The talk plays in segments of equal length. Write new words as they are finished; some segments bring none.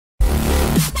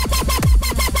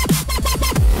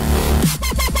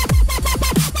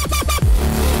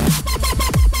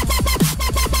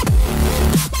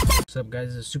guys,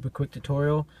 this is a super quick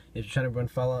tutorial if you're trying to run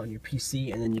Fallout on your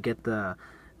PC and then you get the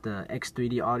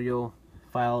X3D audio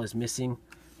file is missing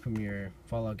from your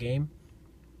Fallout game.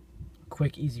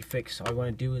 Quick, easy fix. All you want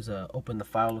to do is open the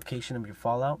file location of your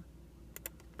Fallout.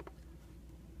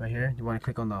 Right here, you want to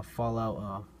click on the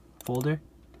Fallout folder.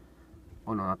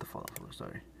 Oh no, not the Fallout folder,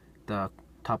 sorry. The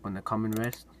top one, the common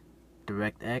rest,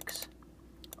 DirectX,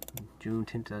 June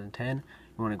 10, 2010.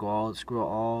 You want to scroll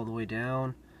all the way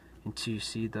down until you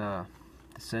see the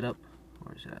setup.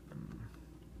 Where is that?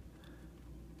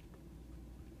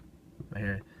 Right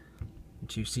here.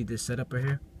 Until you see this setup right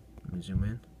here. Let me zoom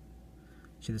in.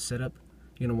 See the setup?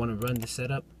 You're gonna want to run the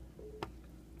setup.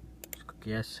 Just click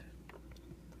yes.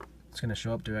 It's gonna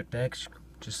show up DirectX.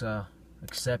 Just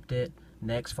accept it.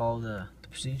 Next, follow the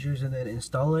procedures and then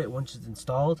install it. Once it's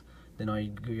installed, then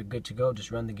you're good to go. Just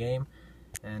run the game,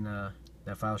 and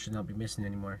that file should not be missing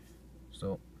anymore.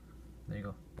 So there you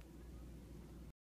go.